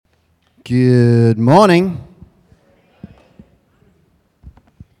Good morning.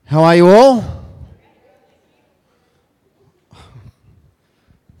 How are you all?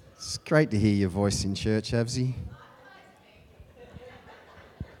 It's great to hear your voice in church, Avsy.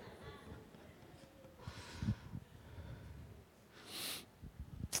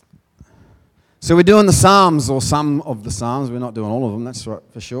 So we're doing the Psalms, or some of the Psalms. We're not doing all of them, that's right,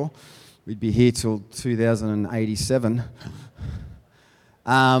 for sure. We'd be here till 2087.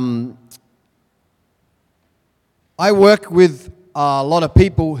 I work with a lot of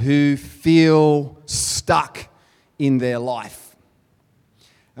people who feel stuck in their life.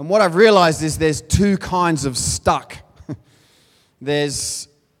 And what I've realized is there's two kinds of stuck. There's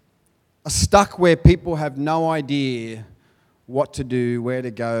a stuck where people have no idea what to do, where to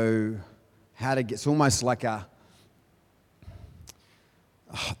go, how to get. It's almost like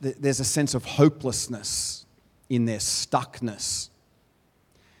there's a sense of hopelessness in their stuckness.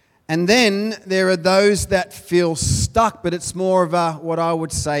 And then there are those that feel stuck, but it's more of what I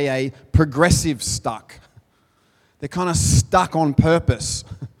would say, a progressive stuck. They're kind of stuck on purpose,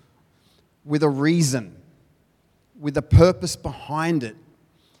 with a reason, with a purpose behind it.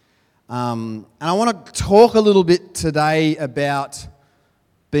 And I want to talk a little bit today about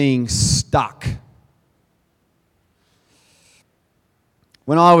being stuck.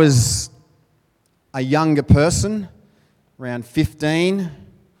 When I was a younger person, around 15,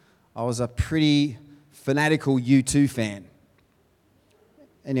 I was a pretty fanatical U2 fan.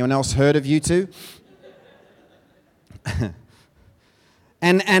 Anyone else heard of U2?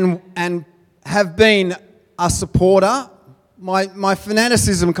 and have been a supporter. My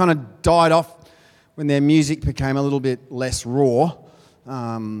fanaticism kind of died off when their music became a little bit less raw,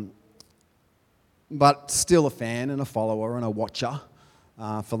 but still a fan and a follower and a watcher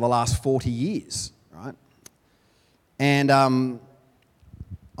for the last 40 years, right? And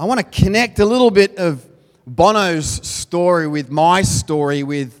I want to connect a little bit of Bono's story with my story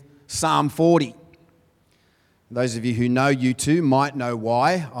with Psalm 40. Those of you who know U2 might know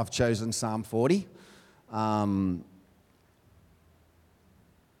why I've chosen Psalm 40. Bono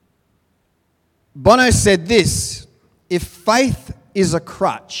said this: if faith is a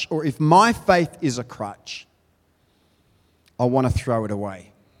crutch, or if my faith is a crutch, I want to throw it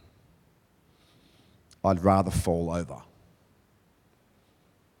away. I'd rather fall over.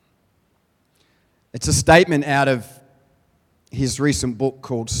 It's a statement out of his recent book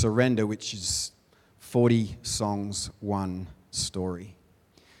called Surrender, which is 40 songs, one story.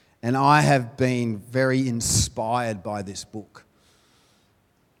 And I have been very inspired by this book.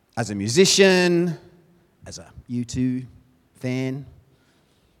 As a musician, as a U2 fan,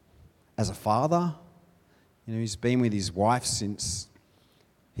 as a father. You know, he's been with his wife since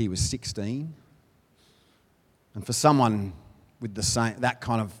he was 16. And for someone with that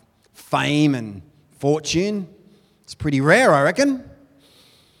kind of fame and fortune, it's pretty rare, I reckon.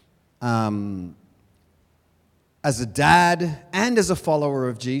 As a dad and as a follower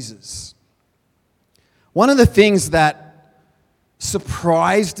of Jesus. One of the things that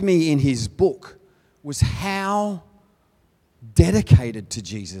surprised me in his book was how dedicated to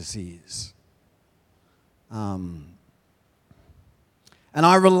Jesus he is. And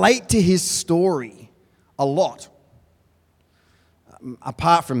I relate to his story a lot,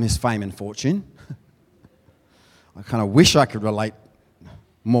 apart from his fame and fortune. I kind of wish I could relate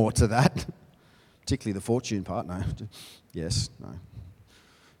more to that, particularly the fortune part. No, yes, no.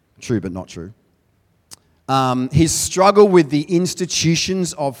 True, but not true. His struggle with the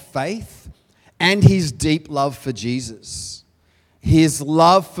institutions of faith and his deep love for Jesus. His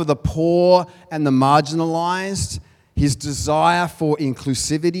love for the poor and the marginalized, his desire for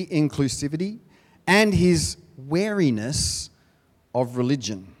inclusivity, and his wariness of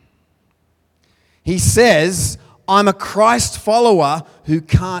religion. He says, I'm a Christ follower who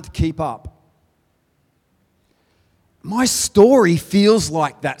can't keep up. My story feels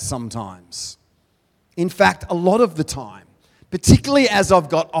like that sometimes. In fact, a lot of the time, particularly as I've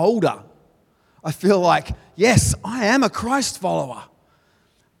got older, I feel like, yes, I am a Christ follower,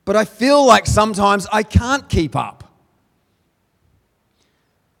 but I feel like sometimes I can't keep up.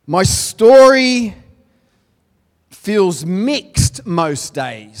 My story feels mixed most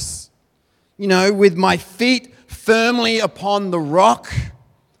days. You know, with my feet firmly upon the rock,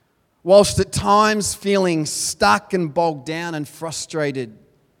 whilst at times feeling stuck and bogged down and frustrated.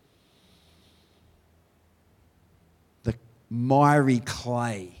 The miry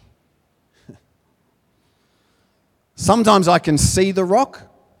clay. Sometimes I can see the rock,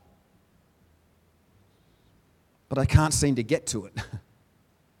 but I can't seem to get to it.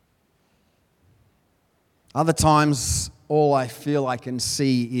 Other times, all I feel I can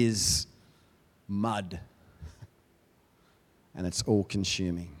see is mud. And it's all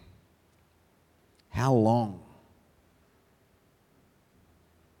consuming. How long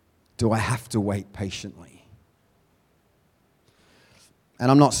do I have to wait patiently? And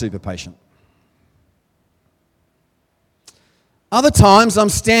I'm not super patient. Other times I'm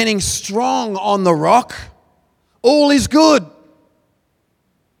standing strong on the rock. All is good.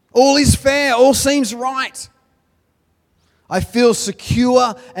 All is fair. All seems right. I feel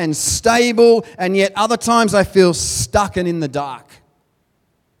secure and stable, and yet other times I feel stuck and in the dark.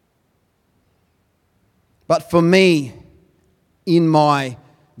 But for me, in my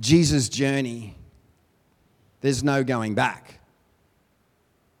Jesus journey, there's no going back.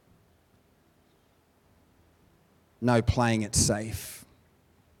 No playing it safe.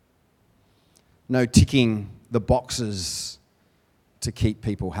 No ticking the boxes to keep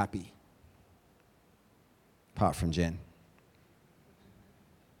people happy. Apart from Jen.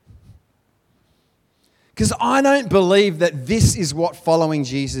 Because I don't believe that this is what following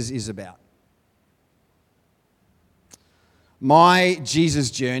Jesus is about. My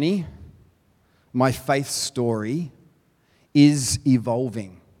Jesus journey, my faith story, is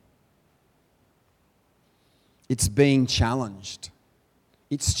evolving. It's being challenged.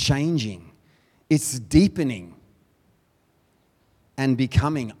 It's changing. It's deepening and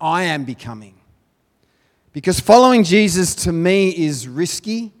becoming. I am becoming. Because following Jesus to me is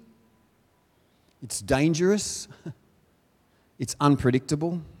risky. It's dangerous. It's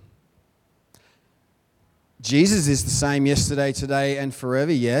unpredictable. Jesus is the same yesterday, today, and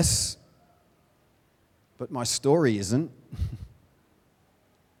forever, yes. But my story isn't.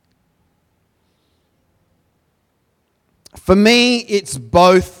 For me, it's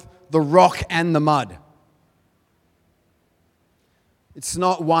both the rock and the mud. It's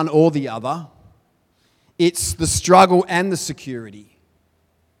not one or the other. It's the struggle and the security.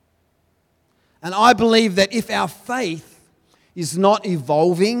 And I believe that if our faith is not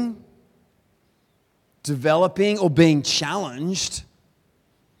evolving, developing, or being challenged,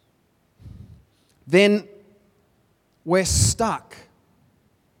 then we're stuck.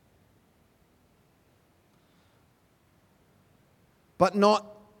 But not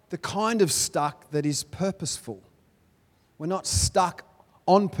the kind of stuck that is purposeful. We're not stuck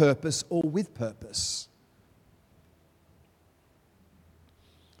on purpose or with purpose.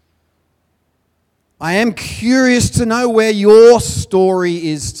 I am curious to know where your story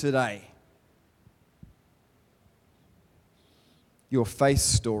is today. Your faith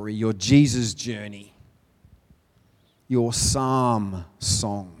story, your Jesus journey, your psalm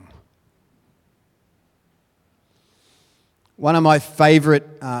song. One of my favorite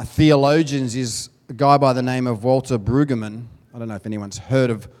theologians is a guy by the name of Walter Brueggemann. I don't know if anyone's heard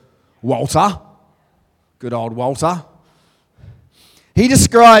of Walter. Good old Walter. He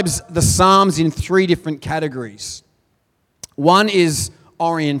describes the Psalms in 3 different categories. One is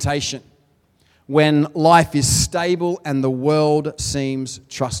orientation, when life is stable and the world seems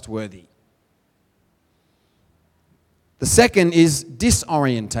trustworthy. The second is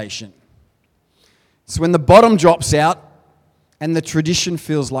disorientation. It's when the bottom drops out and the tradition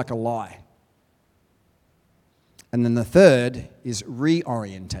feels like a lie. And then the third is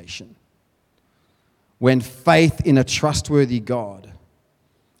reorientation, when faith in a trustworthy God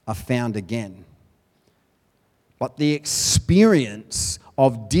are found again. But the experience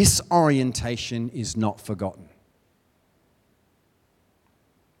of disorientation is not forgotten.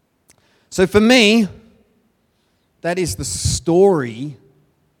 So for me, that is the story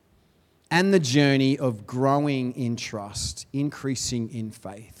and the journey of growing in trust, increasing in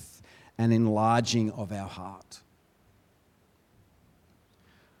faith, and enlarging of our heart.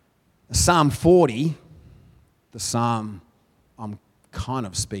 Psalm 40, the psalm I'm kind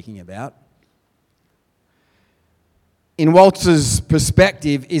of speaking about, in Walter's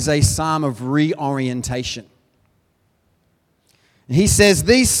perspective, is a psalm of reorientation. He says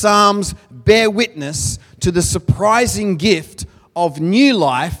these psalms bear witness to the surprising gift of new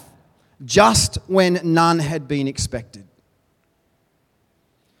life just when none had been expected.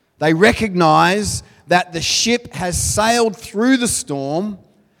 They recognize that the ship has sailed through the storm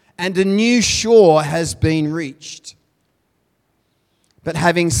and a new shore has been reached. But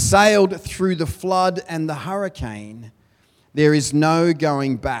having sailed through the flood and the hurricane, there is no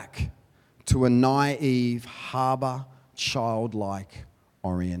going back to a naive, harbour, childlike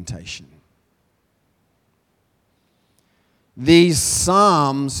orientation. These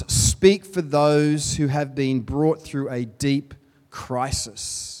psalms speak for those who have been brought through a deep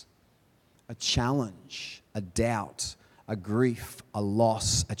crisis, a challenge, a doubt, a grief, a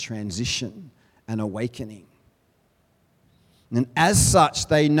loss, a transition, an awakening. And as such,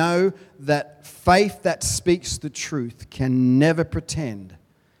 they know that faith that speaks the truth can never pretend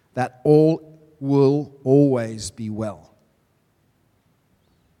that all will always be well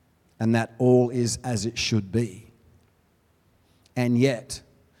and that all is as it should be. And yet,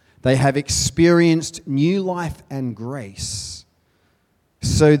 they have experienced new life and grace,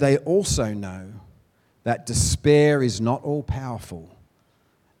 so they also know that despair is not all powerful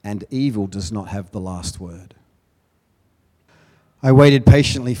and evil does not have the last word. I waited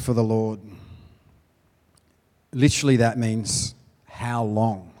patiently for the Lord. Literally, that means, how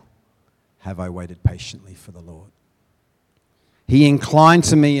long have I waited patiently for the Lord? He inclined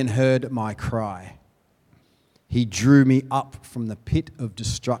to me and heard my cry. He drew me up from the pit of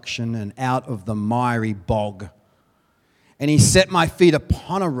destruction and out of the miry bog. And he set my feet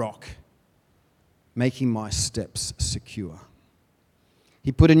upon a rock, making my steps secure.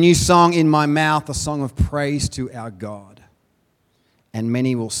 He put a new song in my mouth, a song of praise to our God. And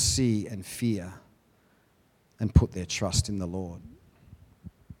many will see and fear and put their trust in the Lord.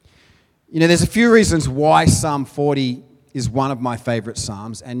 You know, there's a few reasons why Psalm 40 is one of my favorite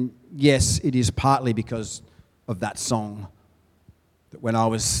psalms. And yes, it is partly because of that song. That when I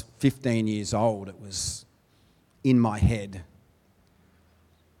was 15 years old, it was in my head.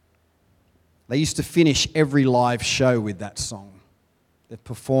 They used to finish every live show with that song. They've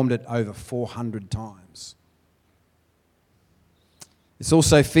performed it over 400 times. It's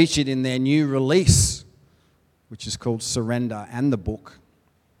also featured in their new release, which is called Surrender, and the book.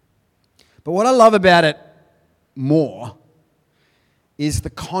 But what I love about it more is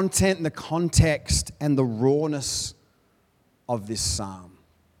the content and the context and the rawness of this psalm,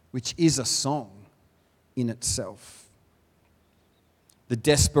 which is a song in itself. The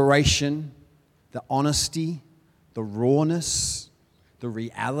desperation, the honesty, the rawness, the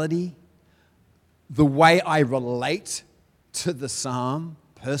reality, the way I relate to the psalm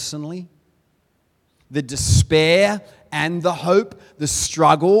personally, the despair and the hope, the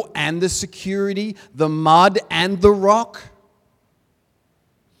struggle and the security, the mud and the rock,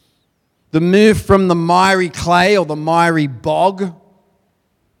 the move from the miry clay or the miry bog,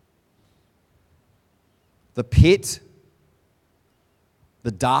 the pit,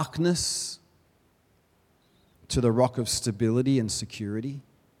 the darkness, to the rock of stability and security,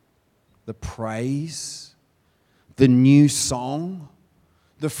 the praise, the new song,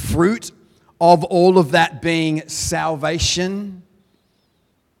 the fruit of all of that being salvation.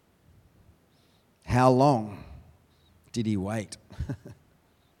 How long did he wait?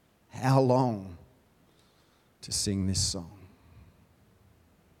 How long to sing this song?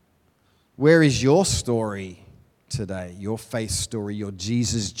 Where is your story today? Your faith story, your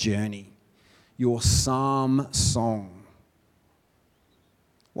Jesus journey, your psalm song?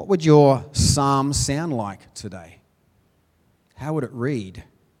 What would your psalm sound like today? How would it read?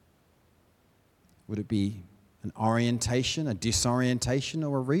 Would it be an orientation, a disorientation,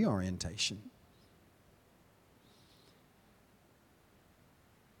 or a reorientation?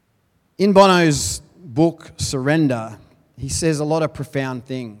 In Bono's book, Surrender, he says a lot of profound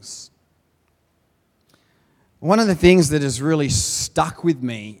things. One of the things that has really stuck with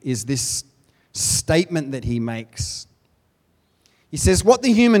me is this statement that he makes. He says, what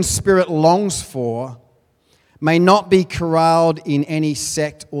the human spirit longs for may not be corralled in any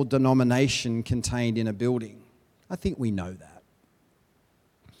sect or denomination contained in a building. I think we know that.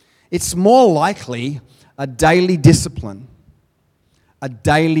 It's more likely a daily discipline, a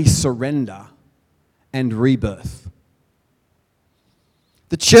daily surrender, and rebirth.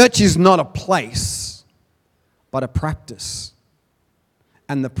 The church is not a place, but a practice.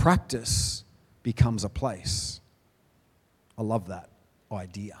 And the practice becomes a place. I love that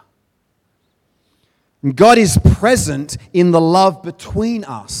idea. And God is present in the love between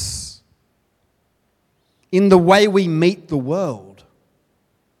us, in the way we meet the world,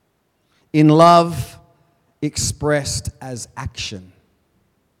 in love expressed as action.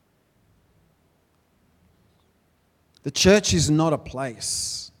 The church is not a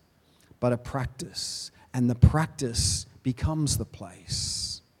place, but a practice, and the practice becomes the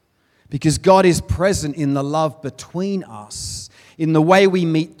place. Because God is present in the love between us, in the way we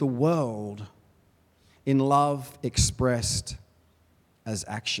meet the world, in love expressed as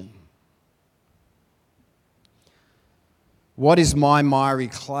action. What is my miry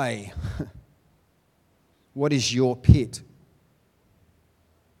clay? What is your pit?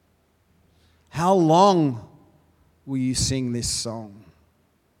 How long will you sing this song?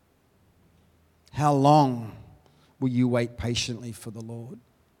 How long will you wait patiently for the Lord?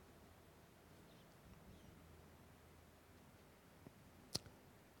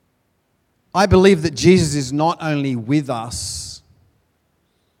 I believe that Jesus is not only with us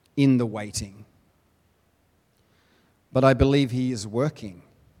in the waiting, but I believe he is working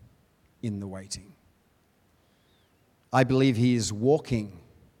in the waiting. I believe he is walking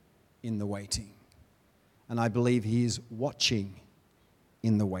in the waiting. And I believe he is watching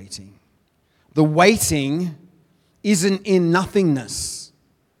in the waiting. The waiting isn't in nothingness.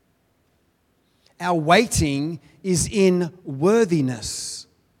 Our waiting is in worthiness.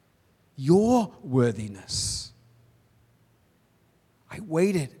 Your worthiness. I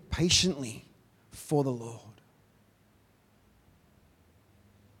waited patiently for the Lord.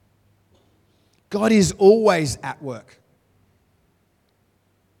 God is always at work.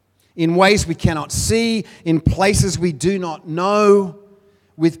 In ways we cannot see, in places we do not know,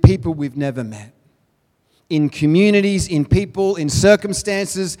 with people we've never met. In communities, in people, in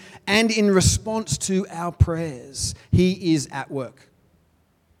circumstances, and in response to our prayers. He is at work.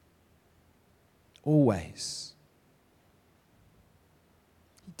 Always.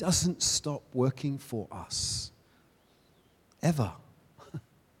 He doesn't stop working for us. Ever.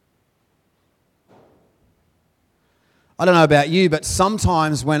 I don't know about you, but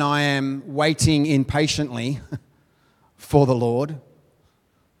sometimes when I am waiting impatiently for the Lord,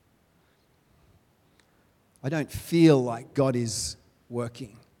 I don't feel like God is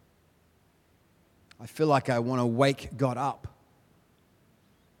working. I feel like I want to wake God up.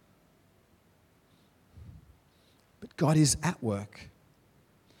 But God is at work.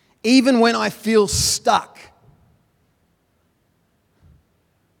 Even when I feel stuck,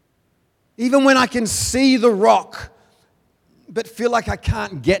 even when I can see the rock, but feel like I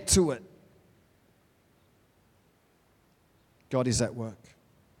can't get to it, God is at work.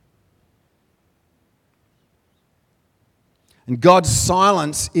 And God's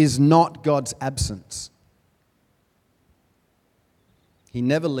silence is not God's absence. He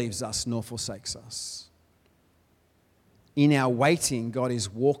never leaves us nor forsakes us. In our waiting, God is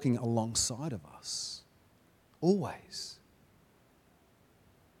walking alongside of us. Always.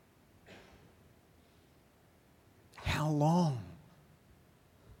 How long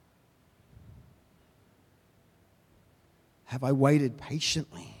have I waited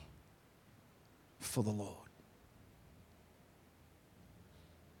patiently for the Lord?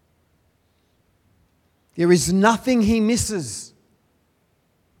 There is nothing he misses.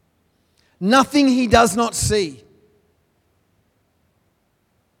 Nothing he does not see.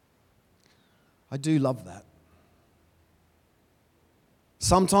 I do love that.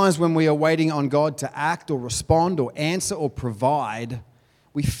 Sometimes when we are waiting on God to act or respond or answer or provide,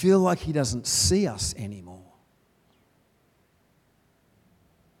 we feel like he doesn't see us anymore.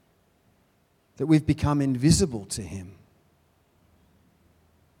 That we've become invisible to him.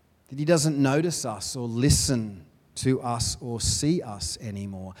 That he doesn't notice us or listen to us or see us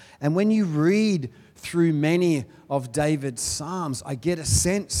anymore. And when you read through many of David's Psalms, I get a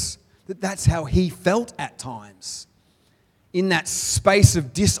sense that that's how he felt at times. In that space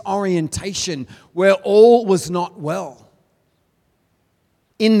of disorientation where all was not well.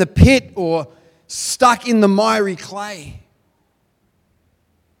 In the pit or stuck in the miry clay.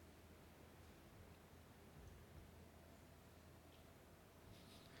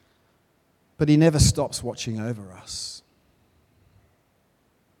 But he never stops watching over us.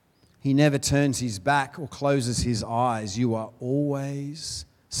 He never turns his back or closes his eyes. You are always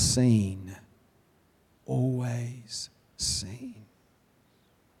seen. Always seen.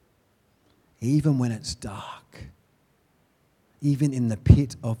 Even when it's dark. Even in the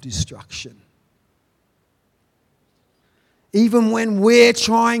pit of destruction. Even when we're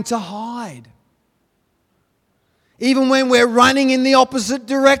trying to hide. Even when we're running in the opposite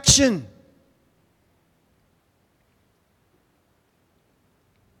direction.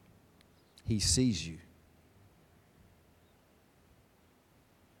 He sees you.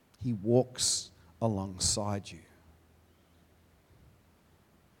 He walks alongside you.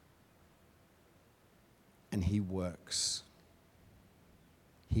 And he works.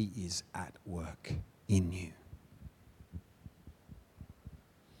 He is at work in you.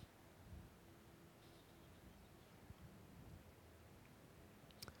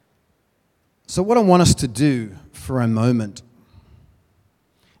 So what I want us to do for a moment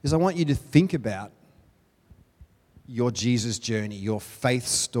is I want you to think about your Jesus journey, your faith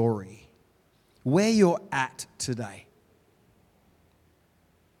story, where you're at today.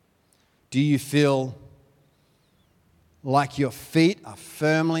 Do you feel like your feet are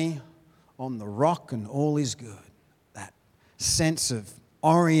firmly on the rock and all is good? That sense of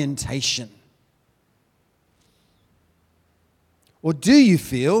orientation. Or do you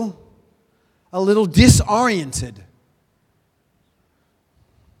feel a little disoriented?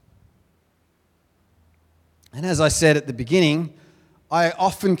 And as I said at the beginning, I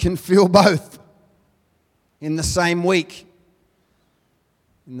often can feel both in the same week,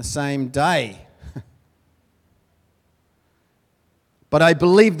 in the same day. But I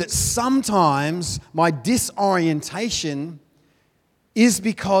believe that sometimes my disorientation is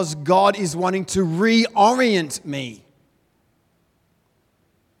because God is wanting to reorient me.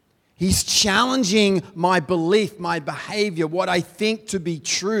 He's challenging my belief, my behavior, what I think to be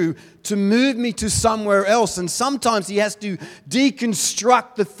true, to move me to somewhere else. And sometimes He has to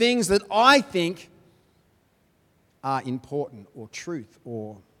deconstruct the things that I think are important or truth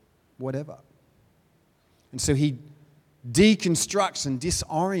or whatever. And so He deconstructs and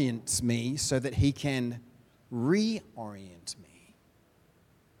disorients me so that He can reorient me.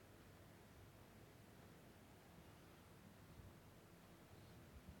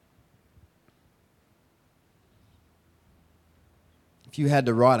 If you had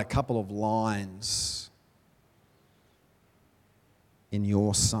to write a couple of lines in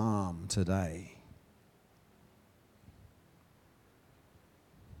your psalm today,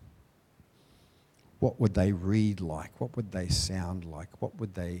 what would they read like? What would they sound like? What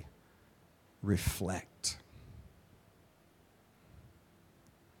would they reflect?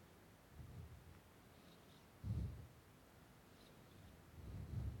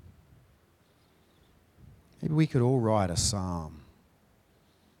 Maybe we could all write a psalm.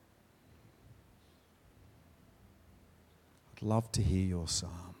 I'd love to hear your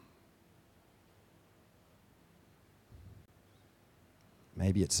psalm.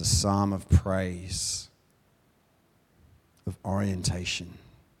 Maybe it's a psalm of praise, of orientation.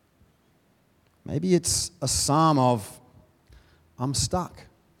 Maybe it's a psalm of, I'm stuck.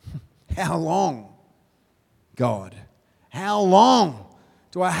 How long, God? How long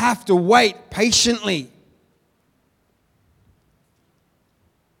do I have to wait patiently?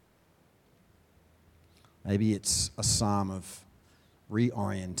 Maybe it's a psalm of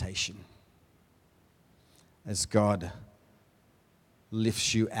reorientation as God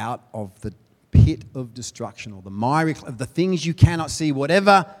lifts you out of the pit of destruction or the miry of the things you cannot see,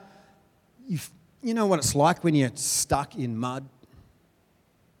 whatever. You know what it's like when you're stuck in mud?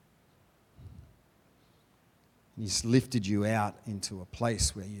 He's lifted you out into a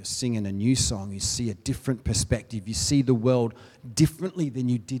place where you're singing a new song. You see a different perspective. You see the world differently than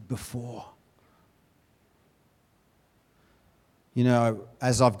you did before. You know,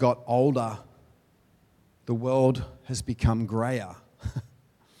 as I've got older, the world has become greyer.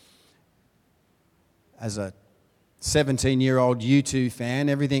 As a 17-year-old U2 fan,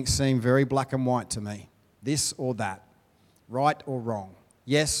 everything seemed very black and white to me. This or that, right or wrong,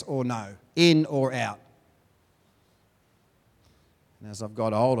 yes or no, in or out. And as I've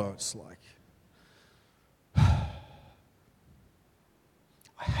got older, it's like, I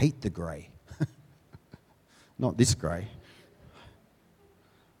hate the grey. Not this grey.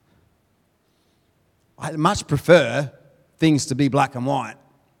 I much prefer things to be black and white.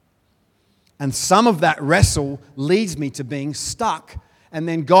 And some of that wrestle leads me to being stuck and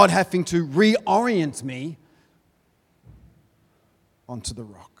then God having to reorient me onto the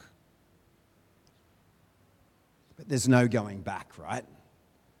rock. But there's no going back, right?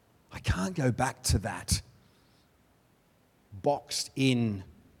 I can't go back to that boxed in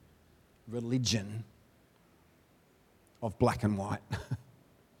religion of black and white.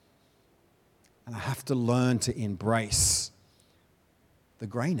 And I have to learn to embrace the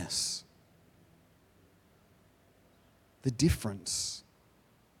greyness, the difference.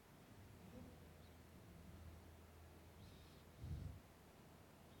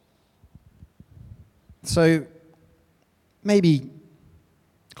 So maybe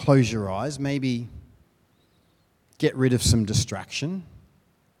close your eyes, maybe get rid of some distraction,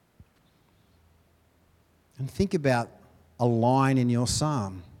 and think about a line in your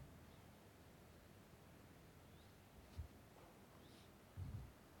psalm.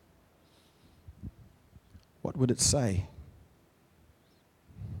 What would it say?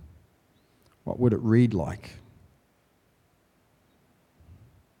 What would it read like?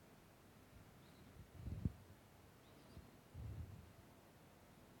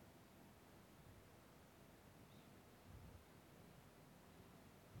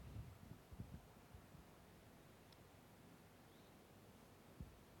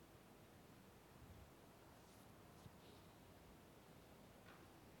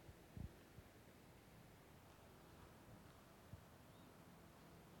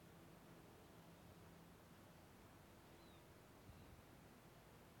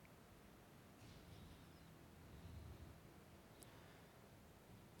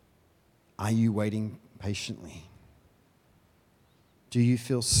 Are you waiting patiently? Do you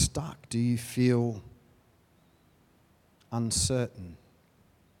feel stuck? Do you feel uncertain?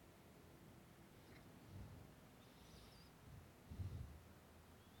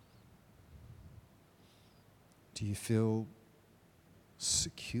 Do you feel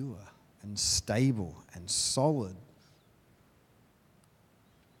secure and stable and solid?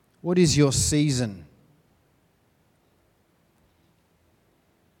 What is your season?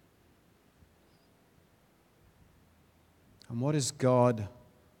 And what does God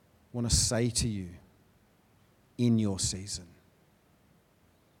want to say to you in your season?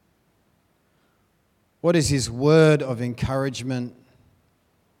 What is His word of encouragement?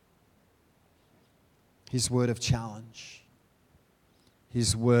 His word of challenge?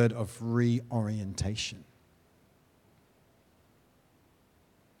 His word of reorientation?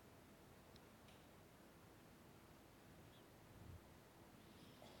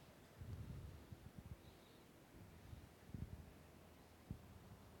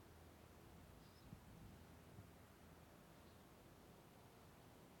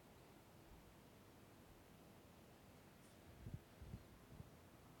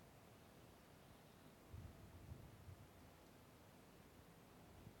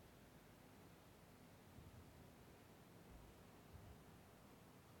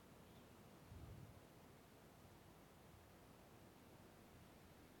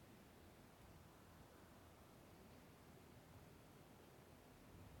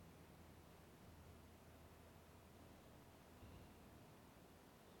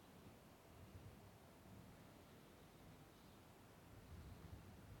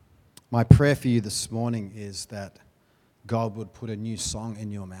 My prayer for you this morning is that God would put a new song in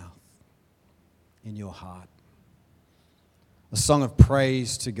your mouth, in your heart. A song of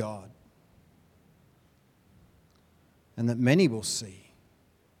praise to God. And that many will see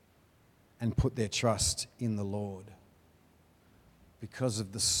and put their trust in the Lord because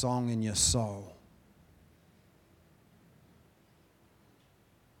of the song in your soul.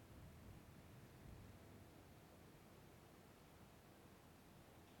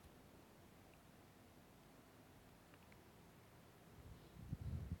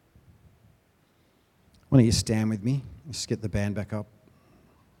 Why don't you stand with me? Let's get the band back up.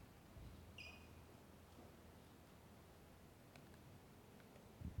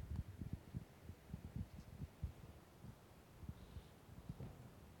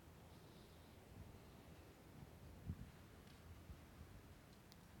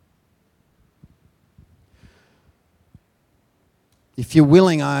 If you're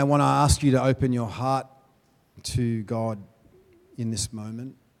willing, I want to ask you to open your heart to God in this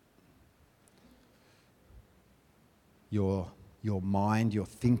moment. Your mind, your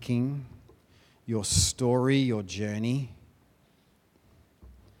thinking, your story, your journey.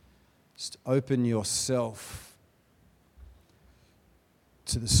 Just open yourself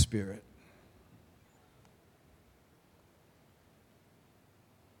to the Spirit.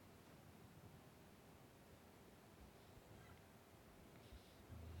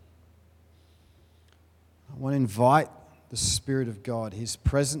 I want to invite the Spirit of God, His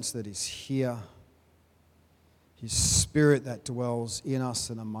presence that is here, His Spirit that dwells in us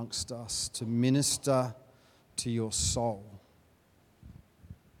and amongst us, to minister to your soul,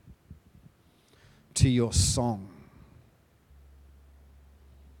 to your song,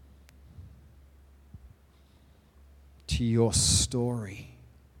 to your story,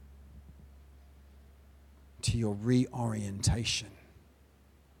 to your reorientation.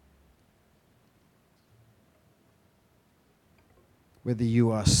 Whether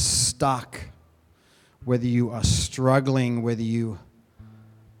you are stuck, whether you are struggling, whether you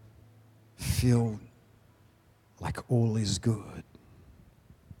feel like all is good,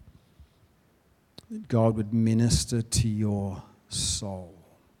 that God would minister to your soul.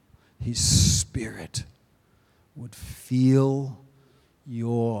 His Spirit would feel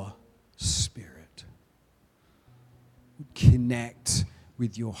your spirit, would connect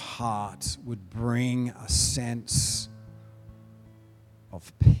with your heart, would bring a sense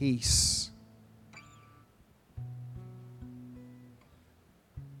of peace,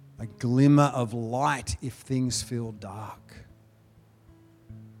 a glimmer of light if things feel dark.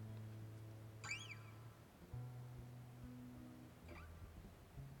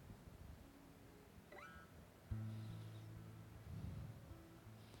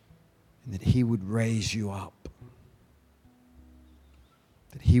 And that He would raise you up,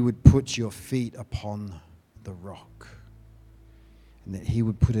 that He would put your feet upon the rock, and that He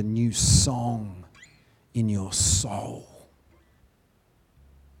would put a new song in your soul.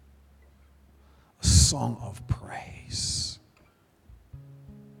 A song of praise.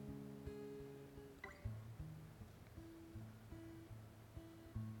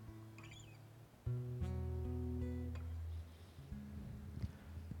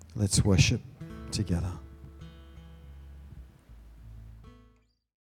 Let's worship together.